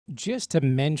Just to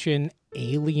mention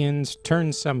aliens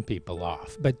turns some people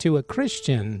off, but to a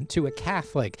Christian, to a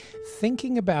Catholic,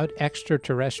 thinking about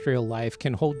extraterrestrial life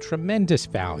can hold tremendous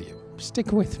value.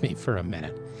 Stick with me for a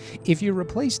minute. If you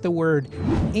replace the word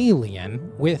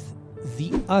alien with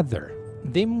the other,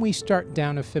 then we start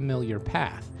down a familiar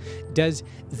path. Does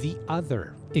the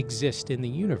other exist in the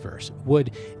universe?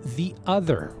 Would the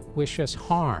other wish us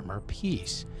harm or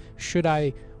peace? Should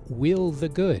I will the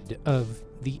good of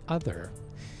the other?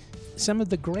 Some of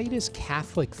the greatest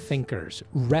Catholic thinkers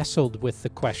wrestled with the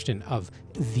question of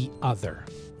the other.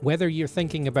 Whether you're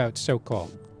thinking about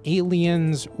so-called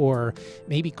aliens or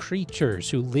maybe creatures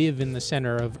who live in the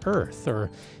center of Earth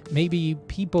or maybe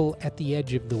people at the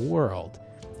edge of the world,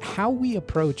 how we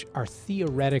approach our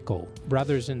theoretical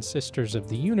brothers and sisters of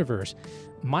the universe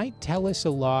might tell us a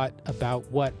lot about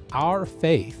what our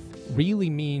faith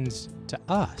really means to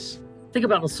us. Think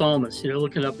about the psalmist,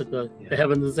 looking up at the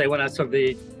heavens and say, when I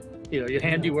surveyed, your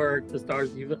handiwork, the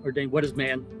stars you've ordained, what is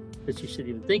man that you should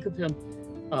even think of him?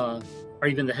 Or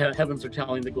even the heavens are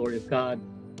telling the glory of God.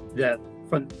 That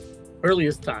from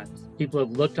earliest times, people have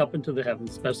looked up into the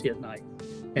heavens, especially at night,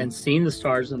 and seen the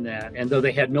stars in that. And though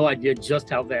they had no idea just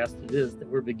how vast it is, that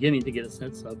we're beginning to get a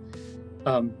sense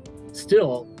of,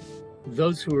 still,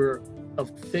 those who are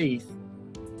of faith,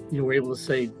 were able to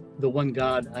say, the one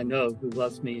God I know who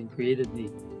loves me and created me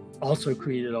also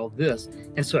created all this.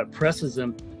 And so it presses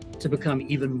them to become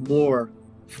even more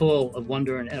full of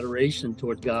wonder and adoration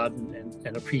toward God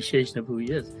and appreciation of who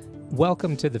he is.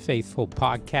 Welcome to the Faithful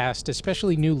Podcast,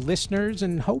 especially new listeners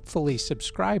and hopefully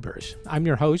subscribers. I'm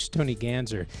your host, Tony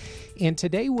Ganser, and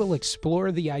today we'll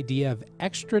explore the idea of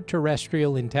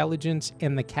extraterrestrial intelligence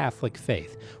and the Catholic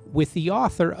faith with the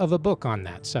author of a book on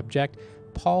that subject,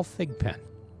 Paul Thigpen.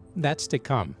 That's to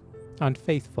come on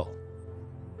Faithful.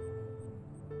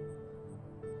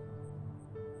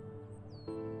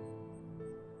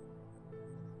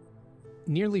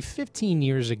 Nearly 15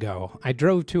 years ago, I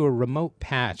drove to a remote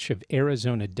patch of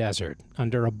Arizona desert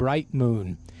under a bright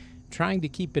moon, trying to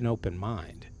keep an open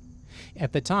mind.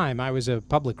 At the time, I was a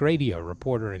public radio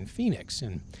reporter in Phoenix,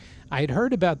 and I had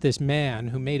heard about this man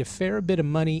who made a fair bit of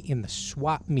money in the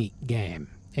swap meet game,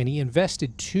 and he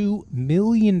invested $2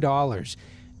 million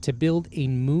to build a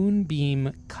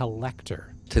Moonbeam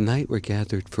collector. Tonight we're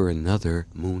gathered for another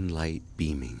moonlight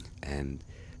beaming and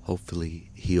hopefully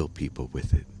heal people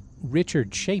with it.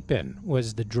 Richard Chapin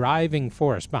was the driving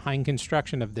force behind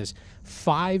construction of this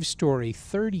 5-story,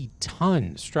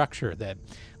 30-ton structure that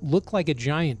looked like a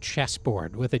giant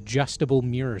chessboard with adjustable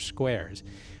mirror squares.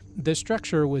 The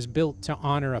structure was built to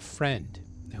honor a friend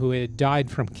who had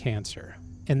died from cancer,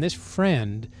 and this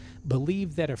friend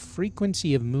believed that a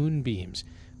frequency of moonbeams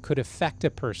could affect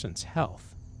a person's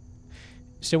health.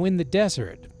 So in the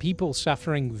desert, people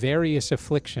suffering various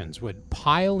afflictions would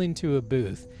pile into a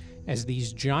booth as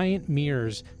these giant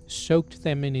mirrors soaked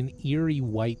them in an eerie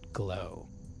white glow.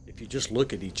 If you just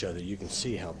look at each other, you can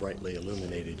see how brightly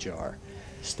illuminated you are.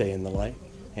 Stay in the light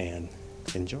and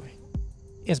enjoy.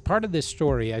 As part of this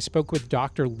story, I spoke with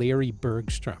Dr. Larry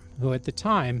Bergstrom, who at the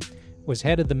time was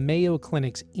head of the Mayo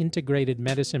Clinic's integrated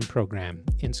medicine program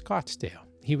in Scottsdale.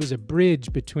 He was a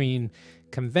bridge between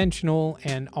conventional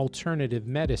and alternative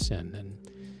medicine, and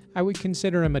I would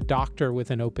consider him a doctor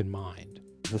with an open mind.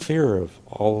 The fear of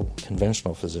all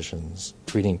conventional physicians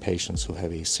treating patients who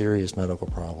have a serious medical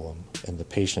problem and the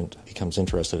patient becomes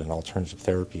interested in alternative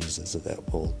therapies is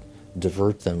that will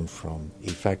divert them from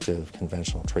effective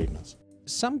conventional treatments.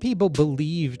 Some people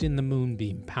believed in the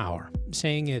moonbeam power,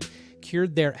 saying it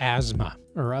cured their asthma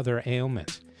or other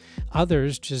ailments.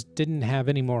 Others just didn't have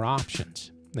any more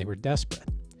options. They were desperate.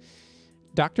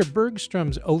 Dr.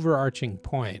 Bergstrom's overarching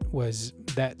point was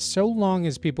that so long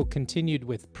as people continued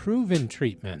with proven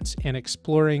treatments and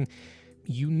exploring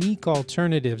unique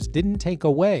alternatives didn't take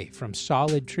away from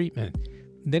solid treatment,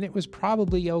 then it was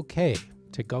probably okay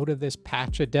to go to this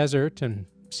patch of desert and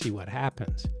see what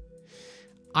happens.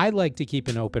 I like to keep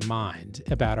an open mind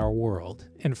about our world,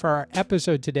 and for our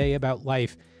episode today about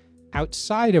life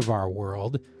outside of our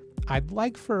world, I'd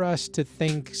like for us to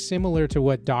think similar to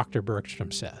what Dr.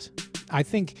 Bergstrom says. I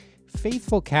think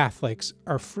faithful Catholics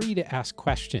are free to ask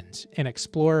questions and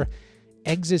explore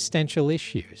existential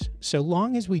issues, so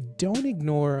long as we don't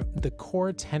ignore the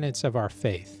core tenets of our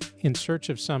faith in search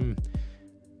of some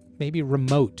maybe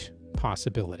remote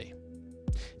possibility.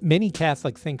 Many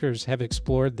Catholic thinkers have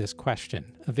explored this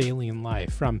question of alien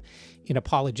life from an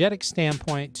apologetic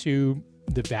standpoint to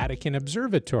the Vatican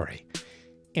Observatory.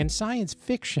 And science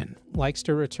fiction likes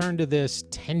to return to this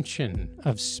tension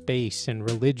of space and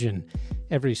religion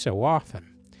every so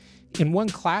often. In one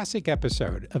classic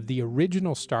episode of the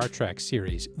original Star Trek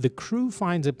series, the crew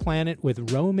finds a planet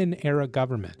with Roman-era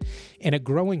government and a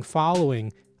growing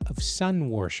following of sun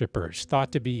worshippers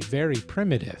thought to be very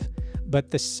primitive.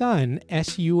 But the sun,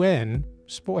 S-U-N,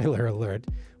 spoiler alert,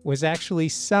 was actually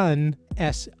sun,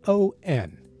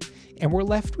 S-O-N. And we're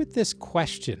left with this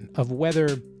question of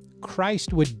whether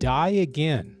Christ would die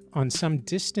again on some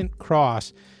distant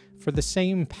cross for the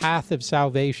same path of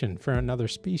salvation for another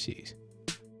species.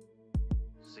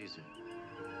 Caesar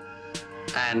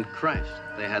and Christ,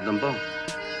 they had them both.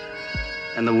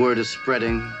 And the word is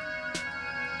spreading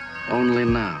only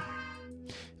now.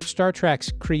 Star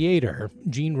Trek's creator,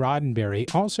 Gene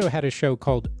Roddenberry, also had a show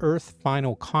called Earth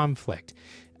Final Conflict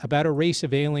about a race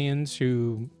of aliens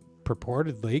who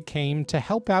purportedly came to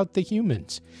help out the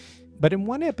humans. But in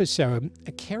one episode,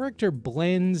 a character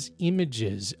blends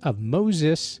images of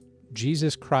Moses,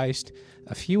 Jesus Christ,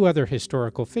 a few other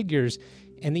historical figures,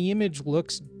 and the image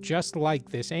looks just like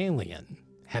this alien.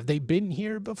 Have they been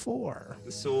here before?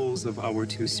 The souls of our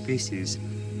two species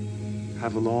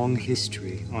have a long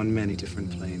history on many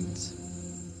different planes.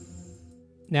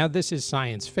 Now, this is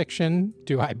science fiction.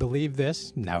 Do I believe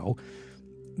this? No.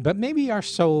 But maybe our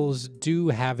souls do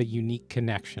have a unique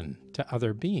connection to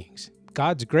other beings.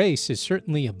 God's grace is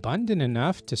certainly abundant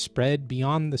enough to spread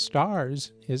beyond the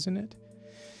stars, isn't it?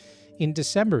 In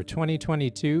December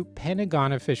 2022,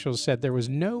 Pentagon officials said there was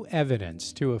no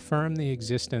evidence to affirm the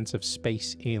existence of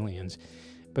space aliens,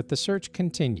 but the search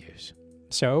continues.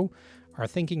 So, our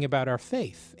thinking about our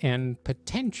faith and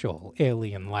potential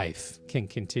alien life can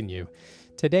continue.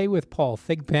 Today with Paul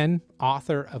Thigpen,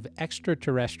 author of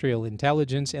Extraterrestrial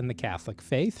Intelligence and the Catholic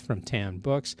Faith from TAN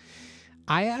Books,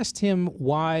 I asked him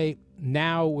why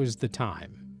now was the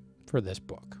time for this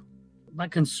book. My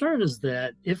concern is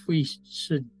that if we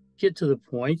should get to the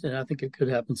point, and I think it could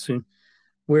happen soon,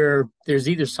 where there's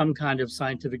either some kind of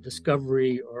scientific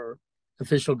discovery or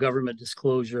official government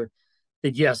disclosure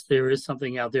that, yes, there is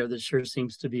something out there that sure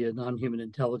seems to be a non-human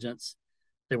intelligence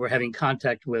that we're having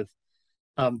contact with.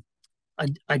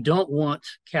 I don't want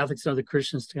Catholics and other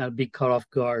Christians to kind of be caught off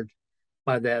guard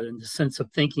by that in the sense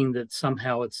of thinking that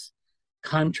somehow it's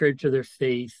contrary to their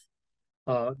faith,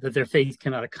 that their faith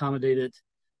cannot accommodate it.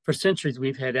 For centuries,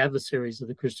 we've had adversaries of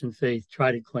the Christian faith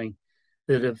try to claim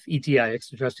that if ETI,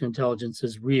 extraterrestrial intelligence,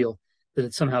 is real, that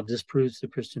it somehow disproves the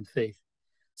Christian faith.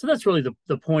 So that's really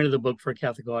the point of the book for a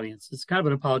Catholic audience. It's kind of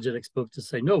an apologetics book to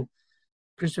say, no,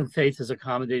 Christian faith has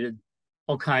accommodated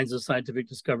all kinds of scientific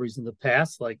discoveries in the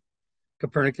past, like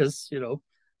Copernicus,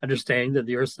 understanding that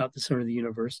the Earth's not the center of the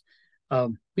universe.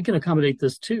 We can accommodate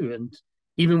this too. And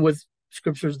even with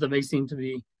scriptures that may seem to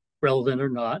be relevant or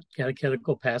not,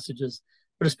 catechetical passages,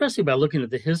 but especially by looking at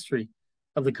the history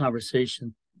of the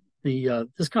conversation,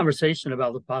 this conversation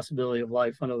about the possibility of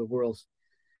life on other worlds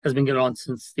has been going on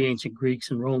since the ancient Greeks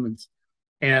and Romans,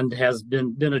 and has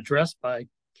been addressed by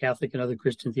Catholic and other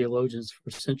Christian theologians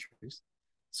for centuries.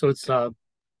 So it's I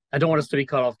don't want us to be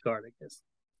caught off guard, I guess.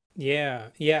 Yeah.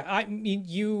 I mean,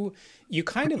 you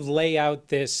kind of lay out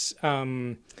this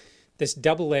this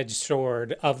double-edged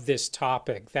sword of this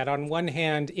topic. That on one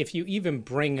hand, if you even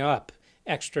bring up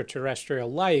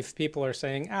extraterrestrial life, people are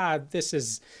saying, this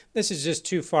is just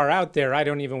too far out there. I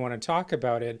don't even want to talk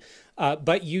about it.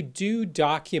 But you do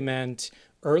document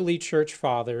early church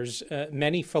fathers,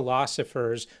 many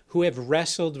philosophers who have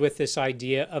wrestled with this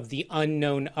idea of the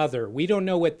unknown other. We don't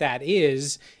know what that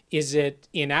is. Is it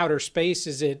in outer space?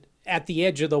 Is it at the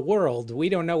edge of the world? We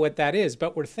don't know what that is,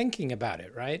 but we're thinking about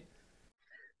it, right?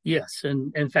 Yes,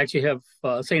 and in fact, you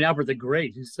have St. Albert the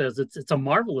Great, who says it's a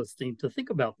marvelous thing to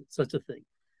think about such a thing.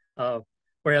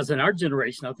 Whereas in our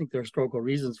generation, I think there are historical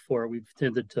reasons for it. We've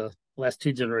tended to, the last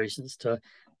two generations, to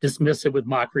dismiss it with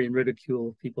mockery and ridicule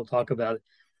if people talk about it.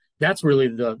 That's really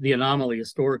the anomaly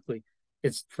historically.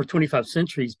 It's for 25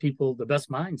 centuries, people, the best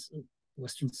minds of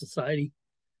Western society,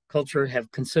 culture,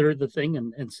 have considered the thing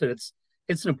and said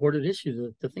it's an important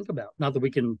issue to think about. Not that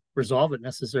we can resolve it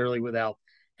necessarily without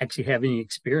actually have any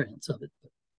experience of it.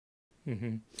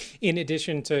 Mm-hmm. In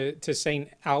addition to St.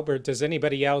 Albert, does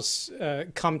anybody else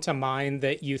come to mind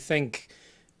that you think,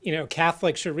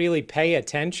 Catholics should really pay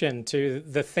attention to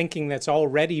the thinking that's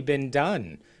already been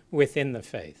done within the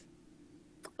faith?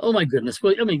 Oh my goodness.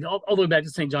 Well, I mean, all the way back to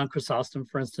St. John Chrysostom,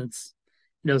 for instance,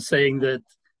 saying that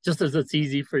just as it's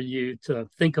easy for you to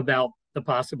think about the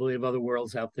possibility of other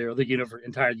worlds out there, the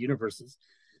entire universes,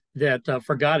 that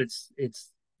for God,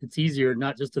 it's easier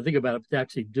not just to think about it, but to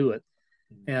actually do it.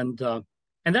 And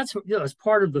that's that's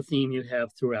part of the theme you have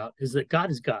throughout, is that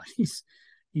God is God.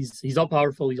 He's all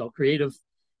powerful. He's all creative.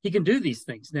 He can do these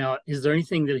things. Now, is there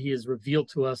anything that he has revealed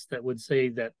to us that would say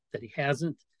that he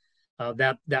hasn't?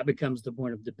 that becomes the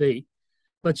point of debate.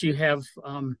 But you have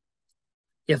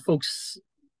folks,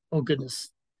 oh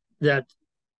goodness, that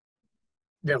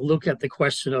look at the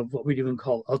question of what we even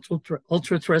call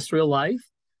ultra-terrestrial life,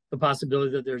 the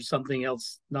possibility that there's something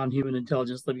else, non-human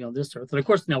intelligence living on this earth. And of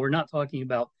course, now we're not talking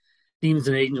about demons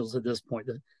and angels at this point.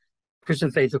 The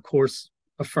Christian faith, of course,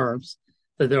 affirms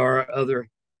that there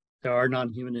are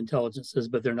non-human intelligences,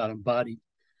 but they're not embodied.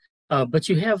 But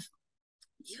you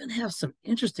even have some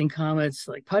interesting comments,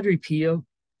 like Padre Pio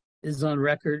is on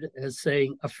record as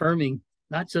affirming,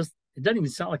 not just, it doesn't even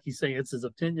sound like he's saying it's his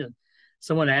opinion.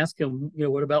 Someone asked him,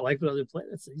 what about life on other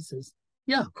planets? And he says,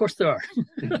 yeah, of course there are.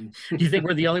 You think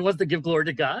we're the only ones that give glory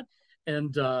to God?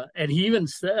 And he even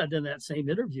said in that same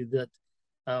interview that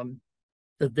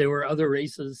there were other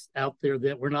races out there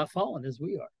that were not fallen as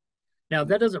we are. Now,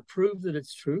 that doesn't prove that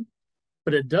it's true,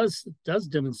 but it does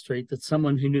demonstrate that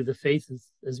someone who knew the faith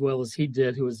as well as he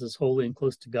did, who was as holy and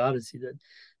close to God as he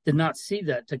did not see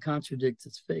that to contradict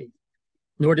his faith.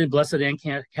 Nor did Blessed Anne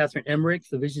Catherine Emmerich,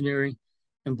 the visionary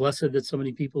and blessed that so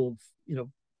many people,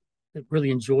 that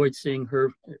really enjoyed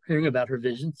hearing about her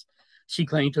visions. She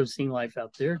claimed to have seen life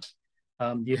out there.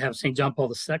 You have St. John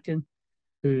Paul II,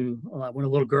 who, when a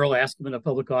little girl asked him in a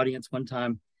public audience one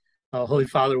time, Holy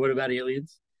Father, what about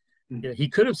aliens? He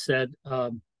could have said,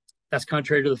 that's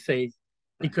contrary to the faith.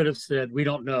 He could have said, we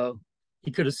don't know. He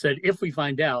could have said, if we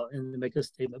find out, and make a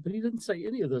statement. But he didn't say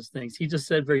any of those things. He just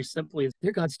said very simply,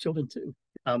 they're God's children too.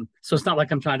 So it's not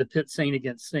like I'm trying to pit saint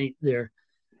against saint there,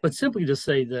 but simply to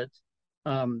say that,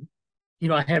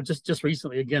 I have just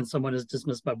recently, again, someone has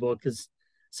dismissed my book as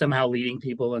somehow leading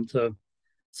people into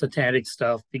satanic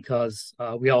stuff because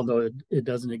we all know it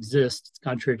doesn't exist. It's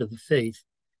contrary to the faith.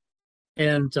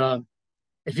 And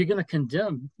if you're going to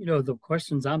condemn, the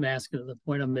questions I'm asking, the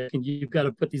point I'm making, you've got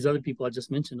to put these other people I just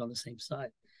mentioned on the same side.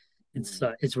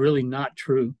 It's really not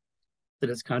true that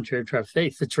it's contrary to our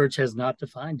faith. The church has not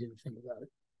defined anything about it.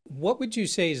 What would you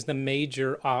say is the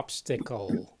major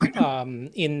obstacle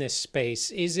in this space?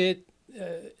 Is it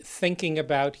thinking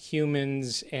about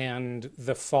humans and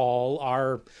the fall,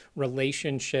 our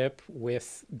relationship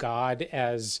with God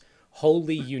as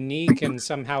wholly unique, and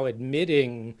somehow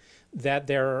admitting that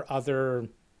there are other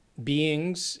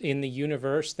beings in the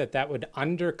universe that would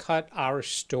undercut our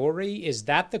story? Is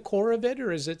that the core of it,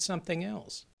 or is it something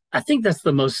else? I think that's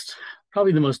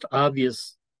probably the most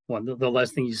obvious one, the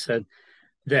last thing you said,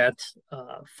 that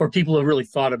for people who have really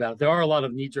thought about it, there are a lot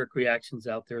of knee-jerk reactions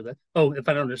out there that, if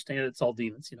I don't understand it, it's all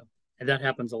demons, and that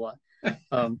happens a lot,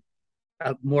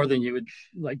 more than you would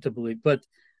like to believe. But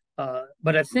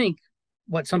I think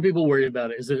what some people worry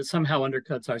about is that it somehow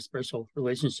undercuts our special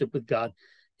relationship with God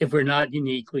if we're not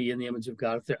uniquely in the image of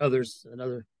God. If there are others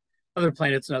and other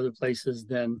planets and other places,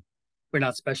 then we're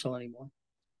not special anymore.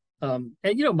 And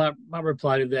my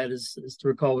reply to that is to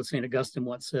recall what St. Augustine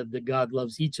once said, that God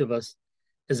loves each of us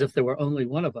as if there were only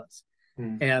one of us.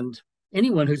 And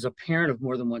anyone who's a parent of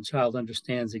more than one child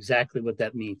understands exactly what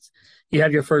that means. You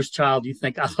have your first child, you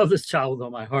think, I love this child with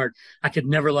all my heart. I could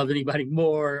never love anybody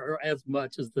more or as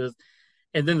much as this.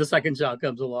 And then the second child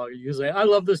comes along and you say, I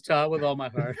love this child with all my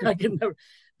heart. I can never.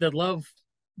 That love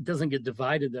doesn't get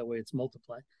divided that way, it's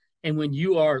multiplied. And when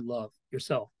you are love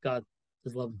yourself, God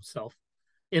is love himself,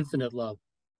 infinite love,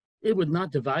 it would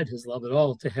not divide his love at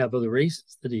all to have other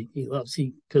races that he loves.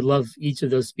 He could love each of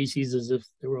those species as if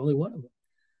there were only one of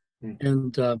them.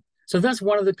 And so that's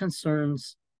one of the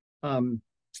concerns.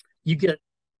 You get,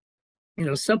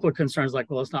 simpler concerns like,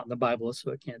 well, it's not in the Bible,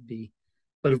 so it can't be.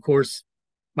 But of course,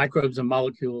 microbes and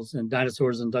molecules and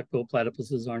dinosaurs and duck-billed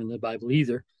platypuses aren't in the Bible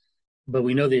either. But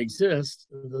we know they exist.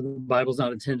 The Bible's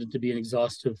not intended to be an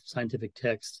exhaustive scientific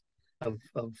text of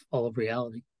all of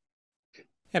reality.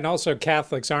 And also,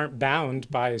 Catholics aren't bound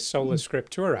by sola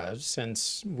scriptura,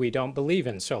 since we don't believe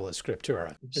in sola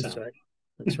scriptura. That's right.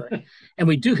 That's right. And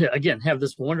we do, again, have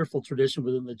this wonderful tradition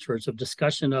within the church of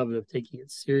discussion of it, of taking it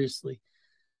seriously.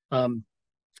 I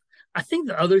think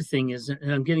the other thing is,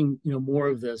 and I'm getting more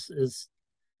of this, is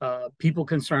people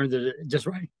concerned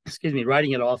that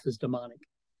writing it off as demonic.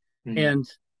 And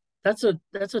that's a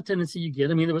tendency you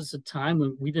get. I mean, there was a time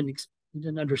when we didn't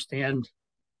understand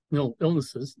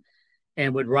illnesses,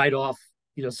 and would write off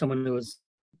someone who's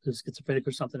schizophrenic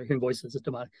or something, or hearing voices as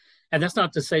demonic. And that's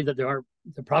not to say that there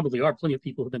probably are plenty of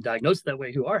people who've been diagnosed that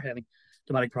way who are having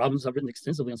demonic problems. I've written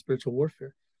extensively on spiritual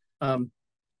warfare.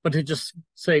 But to just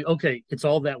say, okay, it's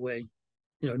all that way,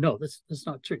 no, that's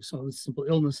not true. So it's simple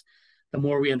illness. The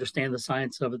more we understand the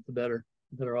science of it, the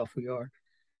better off we are.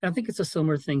 And I think it's a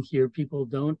similar thing here. People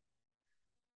don't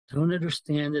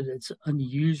understand it. It's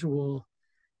unusual.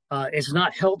 It's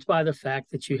not helped by the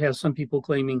fact that you have some people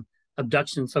claiming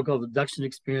abduction, so-called abduction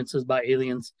experiences by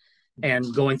aliens, and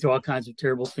going through all kinds of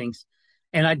terrible things.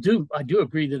 And I do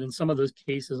agree that in some of those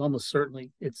cases, almost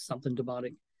certainly it's something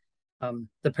demonic.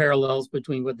 The parallels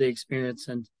between what they experience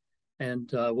and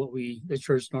what the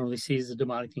church normally sees as a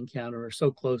demonic encounter are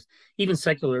so close. Even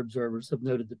secular observers have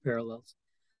noted the parallels.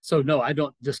 So no, I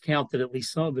don't discount that at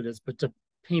least some of it is, but to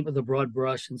paint with a broad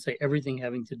brush and say everything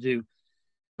having to do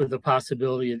with the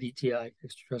possibility of ETI,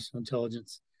 extraterrestrial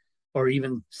intelligence, or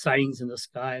even sightings in the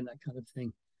sky and that kind of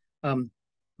thing.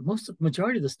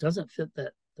 Majority of this doesn't fit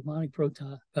that demonic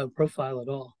profile at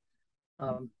all.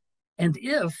 And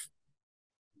if,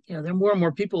 there are more and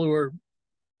more people who are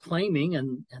claiming,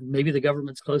 and maybe the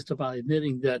government's close to finally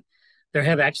admitting that there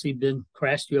have actually been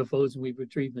crashed UFOs and we've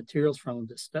retrieved materials from them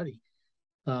to study.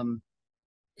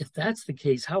 If that's the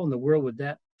case, how in the world would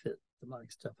that fit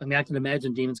demonic stuff? I mean, I can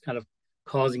imagine demons kind of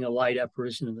causing a light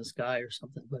apparition in the sky or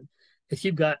something, but if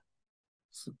you've got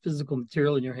some physical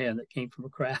material in your hand that came from a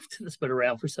craft that's been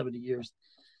around for 70 years,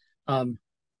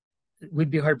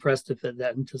 we'd be hard pressed to fit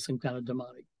that into some kind of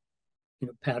demonic,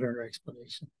 pattern or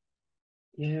explanation.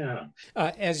 Yeah.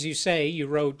 As you say, you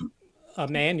wrote a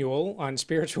manual on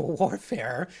spiritual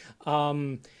warfare.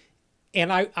 And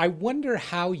I wonder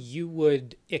how you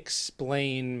would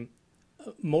explain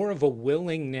more of a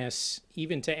willingness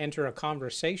even to enter a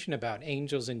conversation about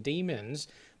angels and demons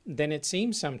than it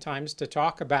seems sometimes to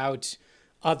talk about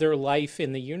other life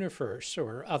in the universe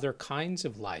or other kinds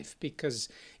of life, because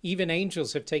even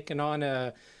angels have taken on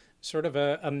a sort of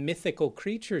a mythical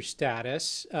creature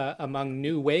status among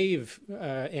new wave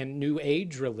and new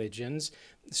age religions.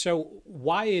 So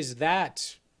why is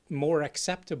that more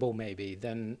acceptable maybe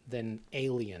than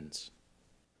aliens?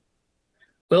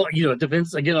 Well, it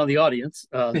depends again on the audience.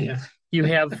 You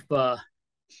have,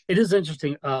 it is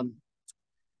interesting.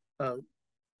 The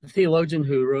theologian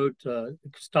who wrote the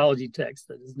Christology text,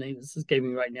 that his name is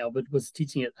escaping right now, but was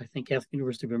teaching at, I think, Catholic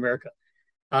University of America.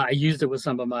 I used it with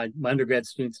some of my undergrad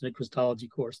students in a Christology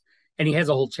course. And he has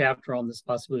a whole chapter on this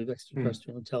possibility of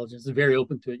extraterrestrial intelligence. He's very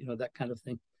open to it, that kind of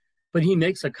thing. But he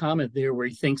makes a comment there where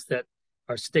he thinks that,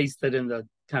 or states that in the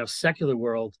kind of secular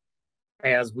world,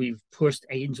 as we've pushed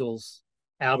angels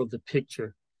out of the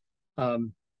picture,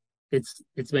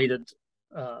 it's made it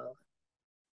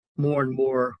more and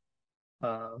more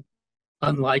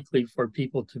unlikely for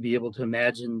people to be able to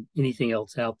imagine anything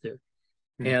else out there.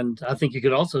 And I think you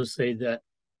could also say that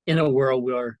in a world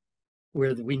where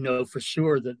we know for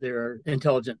sure that there are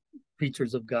intelligent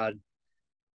creatures of God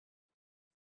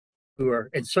who are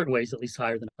in certain ways at least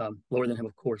higher than lower than him,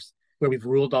 of course, where we've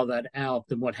ruled all that out,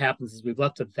 then what happens is we've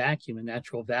left a vacuum, a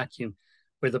natural vacuum,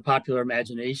 where the popular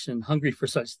imagination, hungry for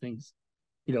such things,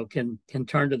 can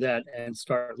turn to that and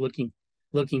start looking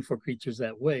for creatures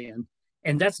that way.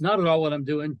 And that's not at all what I'm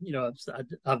doing.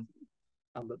 I'm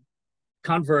a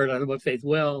convert. I know faith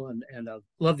well, and I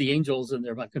love the angels, and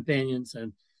they're my companions.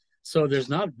 And so there's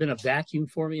not been a vacuum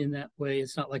for me in that way.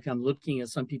 It's not like I'm looking,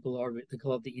 as some people are, they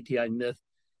call it the ETI myth,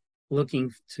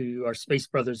 looking to our space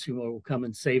brothers who will come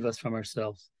and save us from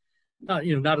ourselves. Not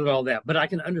at all that. But I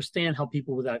can understand how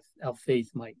people without faith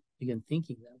might begin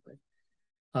thinking that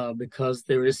way, because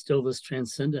there is still this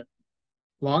transcendent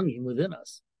longing within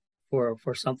us for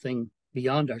something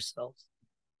beyond ourselves.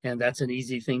 And that's an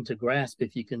easy thing to grasp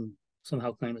if you can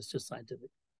somehow claim it's just scientific.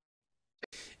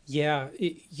 Yeah.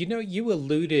 You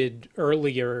alluded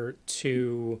earlier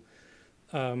to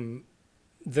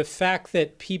the fact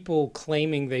that people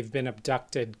claiming they've been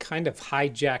abducted kind of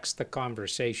hijacks the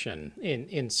conversation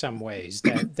in some ways,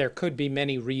 that there could be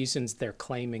many reasons they're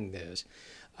claiming this.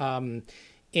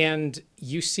 And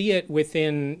you see it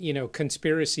within,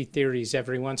 conspiracy theories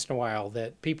every once in a while,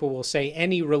 that people will say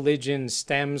any religion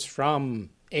stems from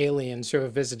aliens who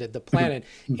have visited the planet.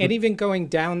 And even going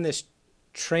down this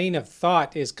train of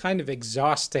thought is kind of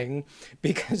exhausting,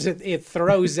 because it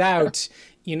throws out,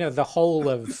 the whole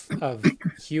of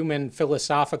human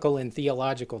philosophical and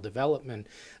theological development.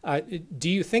 Do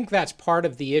you think that's part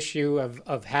of the issue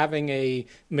of having a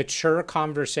mature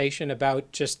conversation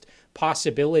about just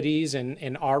possibilities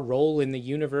and our role in the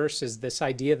universe, is this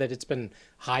idea that it's been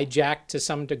hijacked to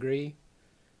some degree?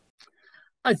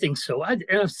 I think so. I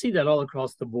see that all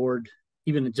across the board,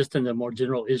 even just in the more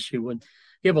general issue, when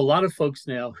you have a lot of folks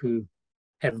now who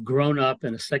have grown up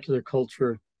in a secular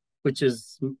culture, which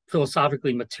is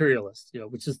philosophically materialist,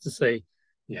 which is to say,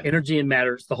 energy and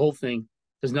matter is the whole thing.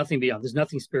 There's nothing beyond. There's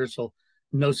nothing spiritual,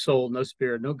 no soul, no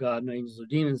spirit, no God, no angels or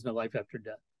demons, no life after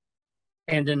death.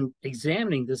 And in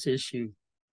examining this issue,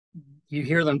 you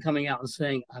hear them coming out and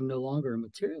saying, I'm no longer a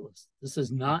materialist. This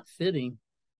is not fitting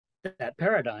that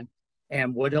paradigm.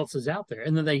 And what else is out there?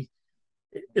 And then they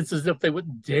it's as if they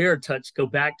wouldn't dare go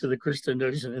back to the Christian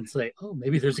notion and say, oh,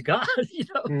 maybe there's a God,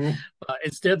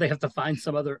 instead they have to find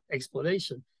some other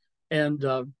explanation. And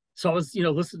so I was,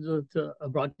 listening to a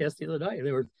broadcast the other day.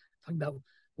 They were talking about,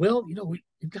 well, we've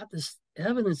got this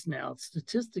evidence now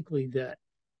statistically that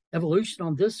evolution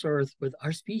on this earth with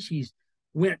our species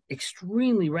went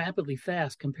extremely rapidly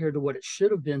fast compared to what it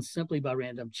should have been simply by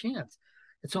random chance.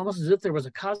 It's almost as if there was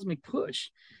a cosmic push.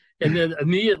 And then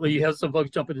immediately you have some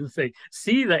folks jumping in and say,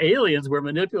 see, the aliens were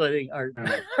manipulating our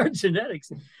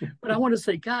genetics. But I want to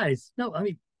say, guys, no, I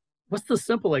mean, what's the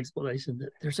simple explanation?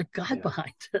 That there's a God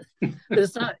behind it.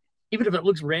 It's not, even if it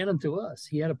looks random to us,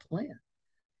 he had a plan.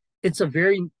 It's a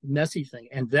very messy thing.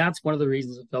 And that's one of the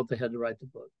reasons I felt they had to write the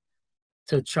book,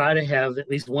 to try to have at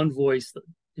least one voice that,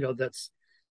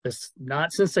 that's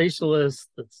not sensationalist,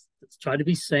 that's trying to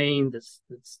be sane, that's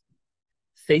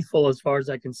faithful as far as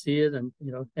I can see it. And,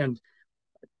 and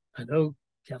I know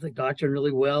Catholic doctrine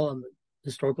really well. I'm a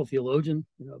historical theologian,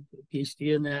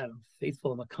 PhD in that. I'm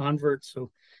faithful. I'm a convert.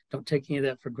 So don't take any of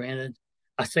that for granted.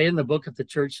 I say in the book, if the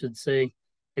church should say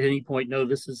at any point, no,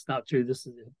 this is not true, this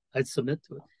is it, I'd submit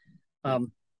to it.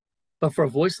 But for a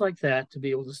voice like that to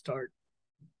be able to start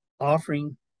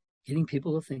getting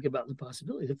people to think about the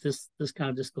possibility, if this kind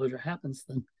of disclosure happens,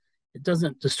 then it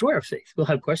doesn't destroy our faith. We'll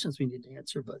have questions we need to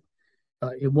answer, but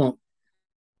it won't.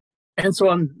 And so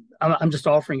I'm just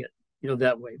offering it,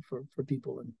 that way for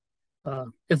people.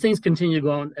 And if things continue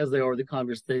going as they are with the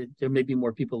Congress, there may be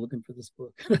more people looking for this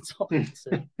book. That's all I can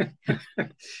say.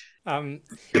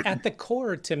 At the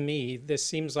core, to me, this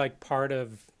seems like part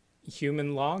of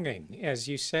human longing, as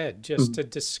you said, just to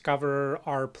discover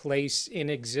our place in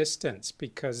existence,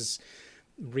 because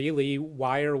really,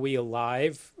 why are we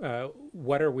alive?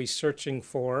 What are we searching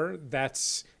for?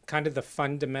 That's kind of the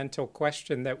fundamental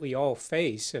question that we all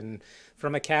face. And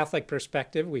from a Catholic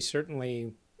perspective, we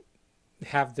certainly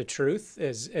have the truth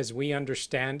as we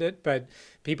understand it, but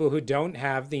people who don't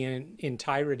have the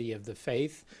entirety of the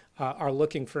faith are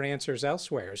looking for answers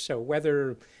elsewhere. So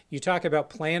whether you talk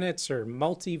about planets or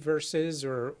multiverses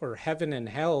or heaven and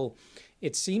hell,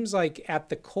 it seems like at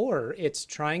the core, it's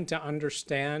trying to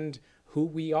understand who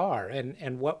we are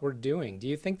and what we're doing. Do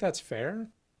you think that's fair?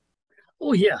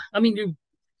 Oh, yeah. I mean, you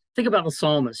think about the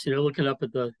psalmist, looking up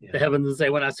at the heavens and say,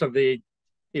 when I surveyed,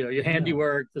 your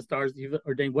handiwork, the stars you've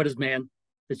ordained, what is man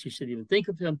that you should even think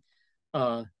of him?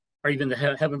 Or even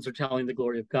the heavens are telling the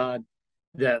glory of God.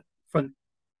 That from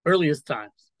earliest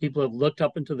times, people have looked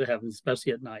up into the heavens,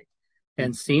 especially at night,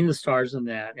 and seen the stars in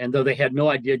that. And though they had no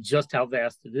idea just how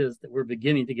vast it is, that we're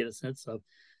beginning to get a sense of,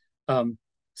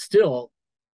 still,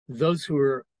 those who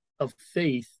are of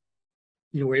faith,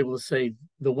 were able to say,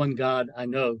 the one God I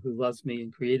know who loves me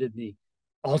and created me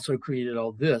also created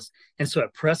all this. And so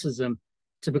it presses them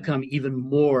to become even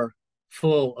more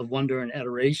full of wonder and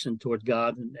adoration toward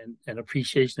God and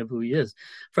appreciation of who he is.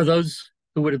 For those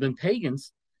who would have been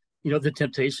pagans, the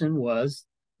temptation was,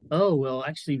 oh, well,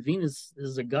 actually Venus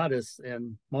is a goddess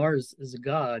and Mars is a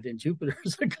god and Jupiter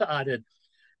is a god. And,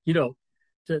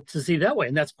 to see that way.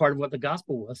 And that's part of what the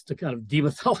gospel was, to kind of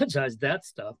demythologize that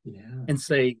stuff and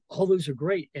say, all those are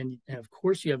great. And of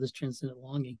course you have this transcendent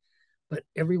longing, but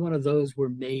every one of those were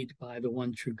made by the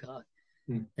one true God.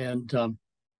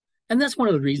 And that's one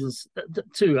of the reasons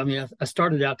too. I mean, I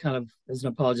started out kind of as an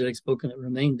apologetics book and it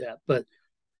remained that, but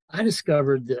I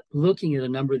discovered that looking at a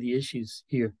number of the issues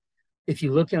here, if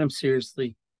you look at them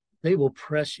seriously, they will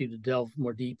press you to delve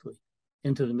more deeply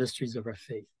into the mysteries of our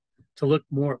faith, to look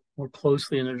more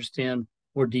closely and understand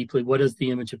more deeply what is the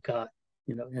image of God,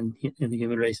 in the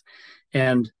human race,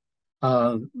 and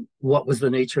what was the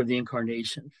nature of the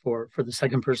incarnation for the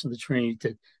second person of the Trinity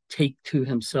to take to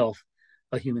himself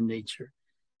a human nature,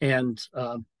 and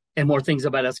more things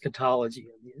about eschatology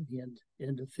and the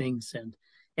end of things,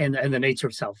 and the nature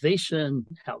of salvation,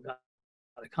 how God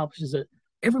accomplishes it.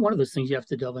 Every one of those things you have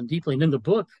to delve in deeply. And in the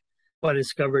book, what I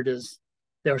discovered is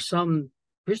there are some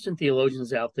Christian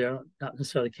theologians out there, not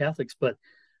necessarily Catholics, but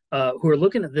who are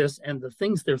looking at this, and the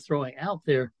things they're throwing out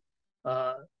there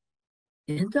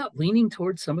end up leaning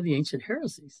towards some of the ancient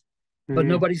heresies. But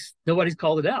nobody's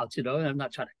called it out, and I'm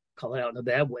not trying to call it out in a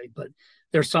bad way, but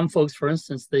there are some folks, for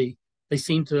instance, they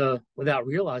seem to, without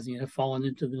realizing it, have fallen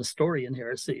into the Nestorian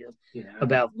heresy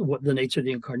about what the nature of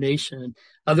the incarnation, and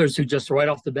others who just right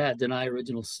off the bat deny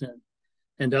original sin,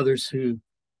 and others who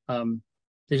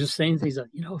they're just saying things like,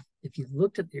 if you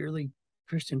looked at the early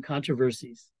Christian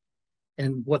controversies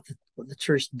and what the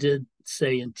church did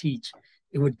say and teach,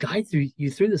 it would guide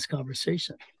you through this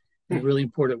conversation in a really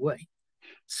important way.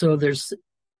 So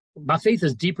my faith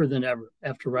is deeper than ever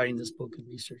after writing this book and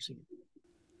researching it.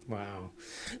 Wow.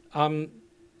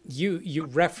 You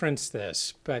referenced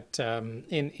this, but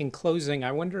in closing,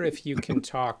 I wonder if you can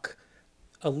talk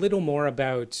a little more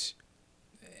about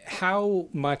how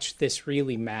much this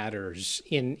really matters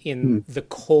in the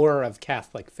core of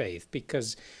Catholic faith,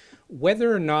 because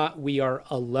whether or not we are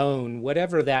alone,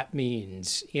 whatever that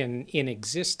means in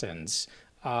existence,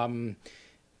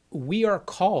 we are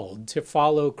called to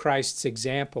follow Christ's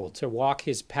example, to walk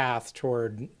his path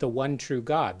toward the one true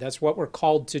God. That's what we're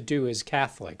called to do as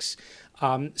Catholics.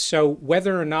 So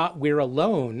whether or not we're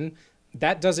alone,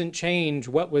 that doesn't change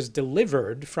what was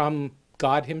delivered from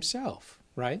God himself,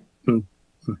 right?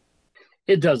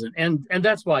 It doesn't. And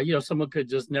that's why, someone could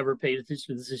just never pay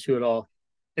attention to this issue at all.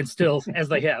 And still, as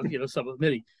they have, some of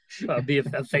many, be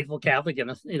a faithful Catholic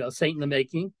and a saint in the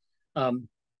making.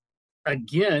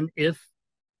 Again, if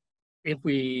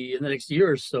we in the next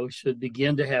year or so should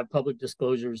begin to have public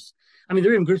disclosures, I mean,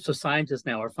 there are even groups of scientists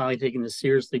now are finally taking this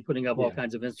seriously, putting up all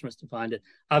kinds of instruments to find it.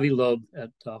 Avi Loeb at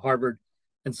Harvard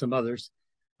and some others,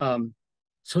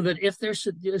 so that if there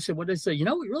should, what they say,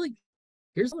 we really,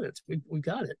 here's what we've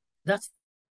got it. That's,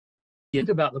 think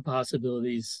about the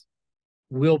possibilities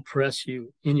will press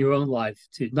you in your own life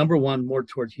to, number one, more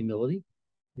toward humility,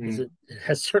 because it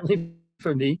has certainly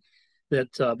for me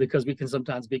that because we can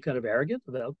sometimes be kind of arrogant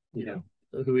about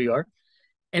who we are,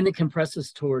 and it can press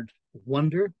us toward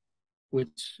wonder,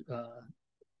 which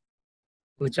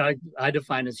I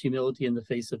define as humility in the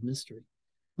face of mystery,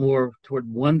 more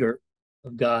toward wonder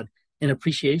of God and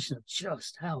appreciation of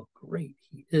just how great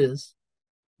he is,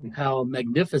 how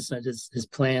magnificent his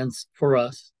plans for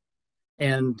us,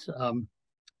 and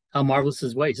how marvelous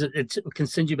his ways. It can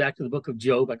send you back to the book of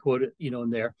Job. I quote it, in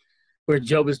there, where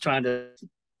Job is trying to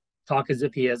talk as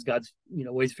if he has God's,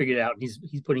 ways figured out. He's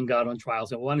putting God on trial.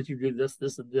 So why don't you do this,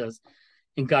 this, and this?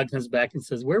 And God comes back and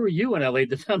says, where were you when I laid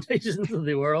the foundations of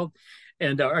the world?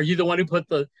 And are you the one who put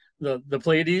the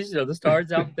Pleiades, the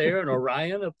stars out there, and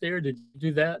Orion up there? Did you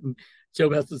do that? And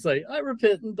Job has to say, I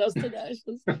repent in dust and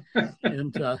ashes.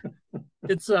 And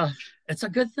it's a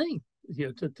good thing,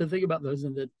 to think about those,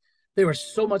 and that there is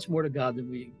so much more to God than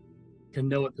we can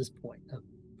know at this point.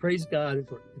 Praise God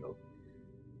for,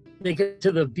 make it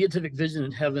to the beatific vision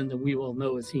in heaven, that we will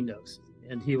know as he knows,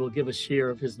 and he will give a share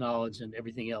of his knowledge and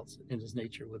everything else in his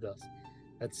nature with us.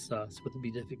 That's what the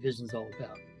beatific vision is all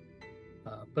about.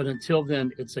 But until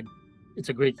then, it's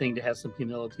a great thing to have some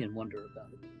humility and wonder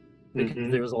about it,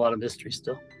 because there's a lot of mystery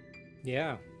still.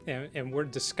 Yeah, and we're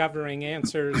discovering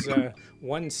answers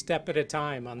one step at a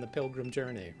time on the pilgrim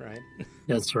journey, right?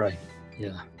 That's right,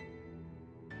 yeah.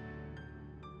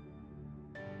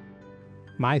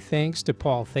 My thanks to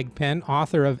Paul Thigpen,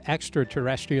 author of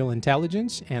Extraterrestrial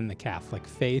Intelligence and the Catholic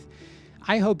Faith.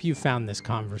 I hope you found this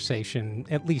conversation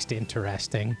at least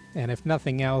interesting, and if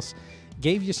nothing else,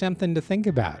 gave you something to think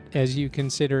about as you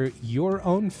consider your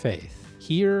own faith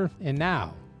here and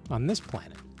now on this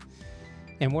planet.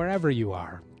 And wherever you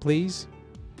are, please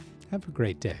have a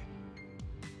great day.